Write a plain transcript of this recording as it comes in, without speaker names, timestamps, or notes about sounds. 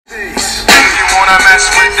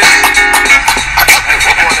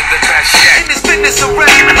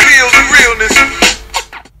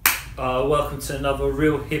Welcome to another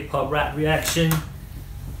real hip hop rap reaction.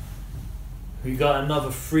 We got another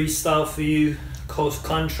freestyle for you,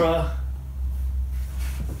 Contra.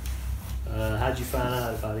 How'd you find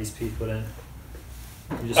out about these people then?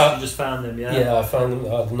 You just found them, yeah? Yeah, I found them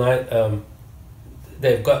the other night.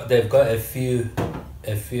 They've got a few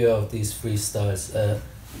of these freestyles.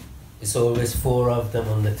 It's always 4 of them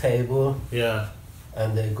on the table. Yeah.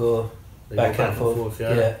 And they go back and forth.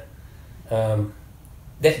 Yeah.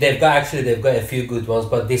 They've got a few good ones,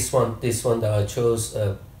 but this one that I chose,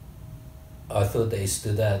 I thought they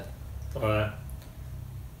stood out. Alright.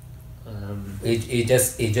 You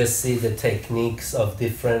just see the techniques of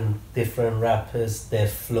different rappers, their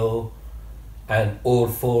flow, and all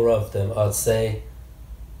 4 of them, I'd say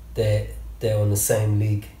they're on the same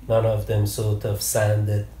league. None of them sort of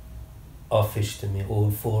sounded offish to me.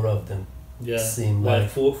 All 4 of them seem like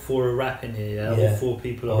four are rapping here, yeah? All 4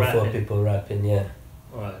 people are rapping. All 4 people rapping, yeah.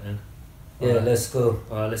 Alright then. Yeah, let's go.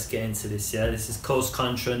 Alright, let's get into this, yeah? This is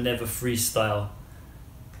Contra, Never Freestyle.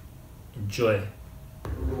 Enjoy.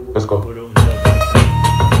 Let's go.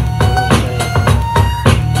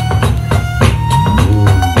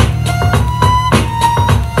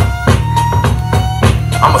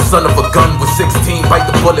 I'm a son of a gun with 16, bite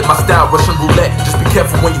the bullet, my style Russian roulette, just be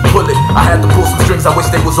careful when you pull it. I had to pull some strings, I wish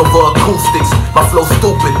they was over acoustics. My flow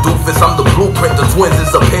stupid, doofus, I'm the blueprint, the twins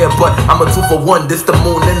is a pair, but I'm a 2 for 1, this the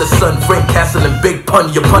moon and the sun, Frank Castle and Big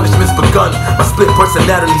Pun, your punishment's begun. My split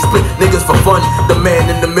personality, split niggas for fun. The man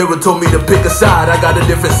in the mirror told me to pick a side, I got a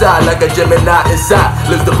different side, like a Gemini inside,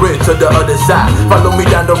 lives the bridge to the other side. Follow me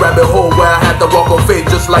down the rabbit hole where I had to walk on faith,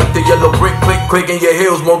 just like the yellow brick, click, clicking your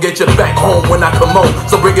heels won't get you back home when I come home.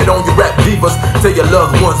 So bring it on, you rap divas. Tell your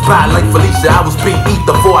loved ones bye like Felicia. I was being eat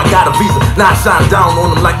before I got a visa. Now I shine down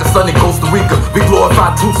on them like the sun in Costa Rica. We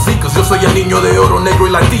glorify truth seekers. Yo soy el niño de oro, negro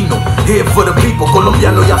y latino. Here for the people,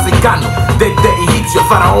 colombiano y africano. They Egipcio,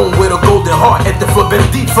 faraón with a golden heart. Este fue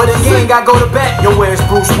bendito for the gang. I go to bat. Yo, where's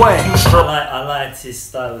Bruce Wayne? I liked his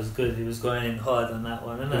style. Was good. He was going in hard on that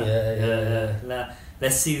one, isn't it? Yeah.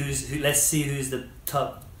 Let's see who's the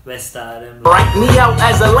top. Best out of them. Write me out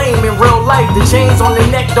as a lame in real life. The chains on the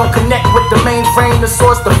neck don't connect with the mainframe. The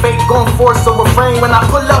source, the fake gon' force a refrain. When I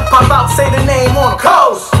pull up, pop out, say the name on the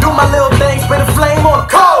coast. Do my little thing, spit a flame on the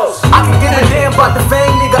coast. I can get a damn about the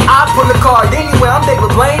fame, nigga. I pull a card anywhere. I'm David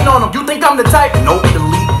Blaine on them. You think I'm the type? Nope,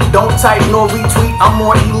 delete. Don't type nor retweet. I'm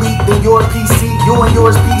more elite than your PC. You and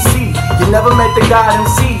yours PC. You never met the God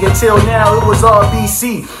MC until now. It was all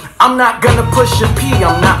BC. I'm not gonna push your P,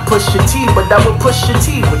 I'm not push your T, but I will push your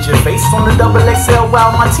T with your face on the XXL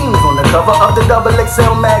while my team's on the cover of the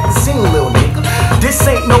XXL magazine, little nigga. This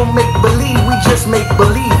ain't no make-believe, we just make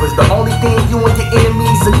believers. The only thing you and your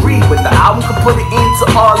enemies agree with. The album can put an end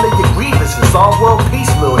to all of your grievances. All world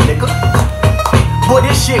peace, little nigga. Boy,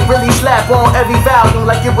 this shit really slap on every volume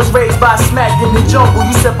like it was raised by smack in the jungle.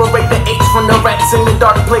 You separate the apes from the rats in the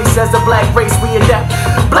dark place. As the black race we adapt.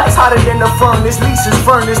 Black's hotter than the furnace, Lisa's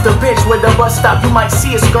furnace, the bench where the bus stop. You might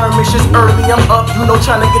see a skirmish, it's early, I'm up, you know,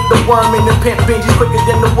 trying to get the worm in the pimp binges quicker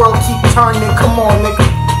than the world keep turning. Come on, nigga.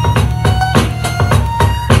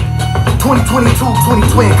 2022,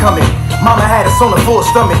 2020 coming. Mama had us on a full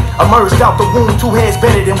stomach. Emerged out the womb, 2 heads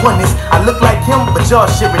better than oneness. I look like him, but y'all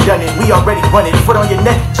shit redundant. We already running. Foot on your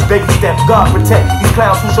neck, just baby step. God protect these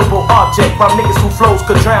clowns who show both object. My niggas who flows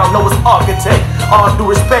could drown, know it's architect. All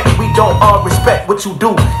due respect, we don't all respect what you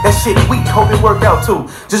do. That shit weak, hope it work out too.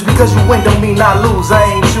 Just because you win don't mean I lose, I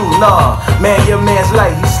ain't you, nah. Man, your man's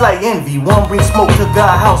light, he slight envy. One bring smoke to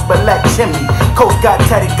God house, but lack chimney. Coast got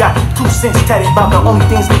tatted, got 2 cents tatted. About the only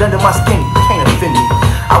things that under my skin, can't offend me.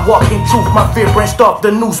 I walk in truth, my fear branched off the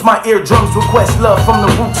noose. My eardrums request love from the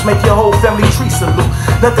roots. Make your whole family tree salute.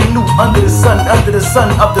 Nothing new under the sun of the sun.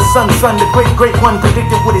 The great one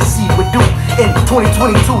predicted what his seed would do. In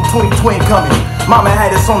 2022, 2020 coming. Mama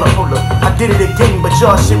had us on the hold up. I did it again, but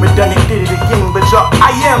y'all shit redundant. Did it again, but y'all.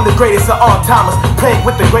 I am the greatest of all timers. Playing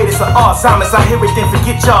with the greatest of Alzheimer's. I hear it, then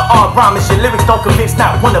forget y'all all rhymers. Your lyrics don't convince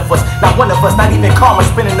not one of us. Not one of us, not even karma.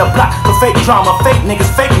 Spinning the block for fake drama. Fake niggas,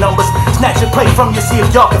 fake numbers. Snatch and play from you, see if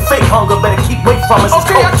y'all can fake hunger. Better keep away from us.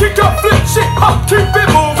 Okay, I kick up, flip shit up, keep it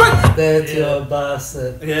moving. That's your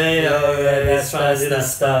bastard. Yeah, that's the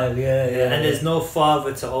style. Yeah. And there's no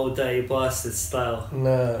father to old dirty bastard style.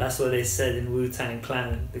 No. That's what they said in Wu-Tang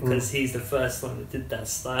Clan, because he's the first one that did that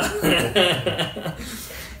style.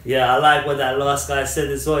 Yeah, I like what that last guy said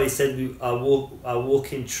as well. He said, I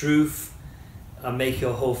walk in truth, I make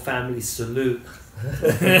your whole family salute.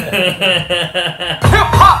 Hip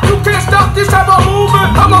hop, you can't stop this type of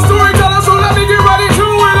movement. I'm a storyteller, so let me get right into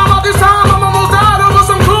it.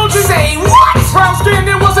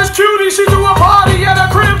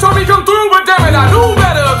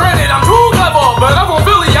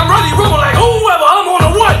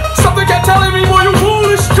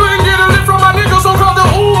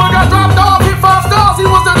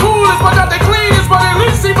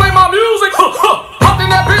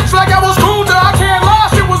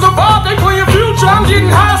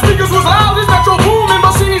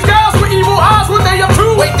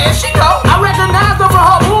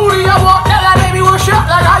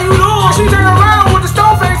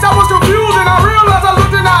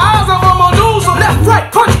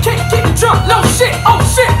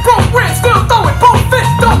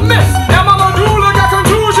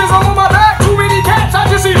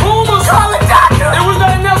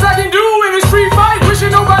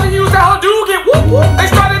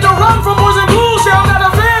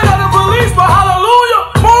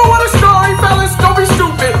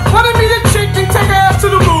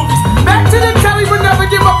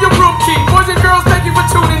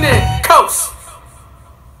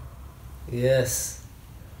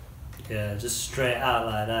 straight out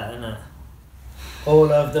like that, innit?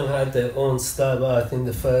 All of them had their own style, but I think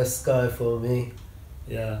the first guy for me,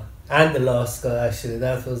 Yeah. and the last guy actually,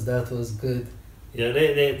 that was good. Yeah,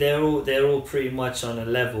 they're all pretty much on a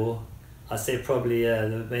level. I say probably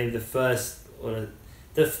maybe the first or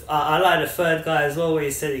I like the third guy as well, where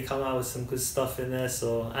he said he come out with some good stuff in there.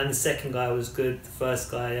 So, and the second guy was good. The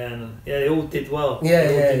first guy, they all did well.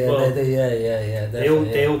 They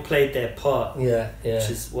all played their part. Yeah. Which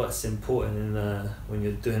is what's important in when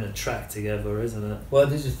you're doing a track together, isn't it? What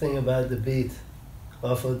did you think about the beat?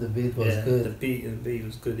 I thought the beat was good. The beat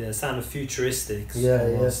was good. Yeah, it sounded futuristic.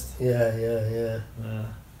 Yeah.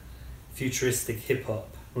 Futuristic hip hop.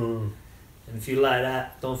 Mm. And if you like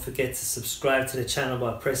that, don't forget to subscribe to the channel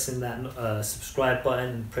by pressing that subscribe button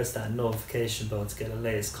and press that notification bell to get the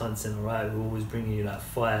latest content. Alright, we're always bringing you that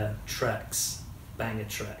fire tracks, banger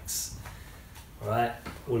tracks. Alright,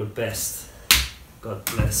 all the best. God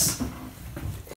bless.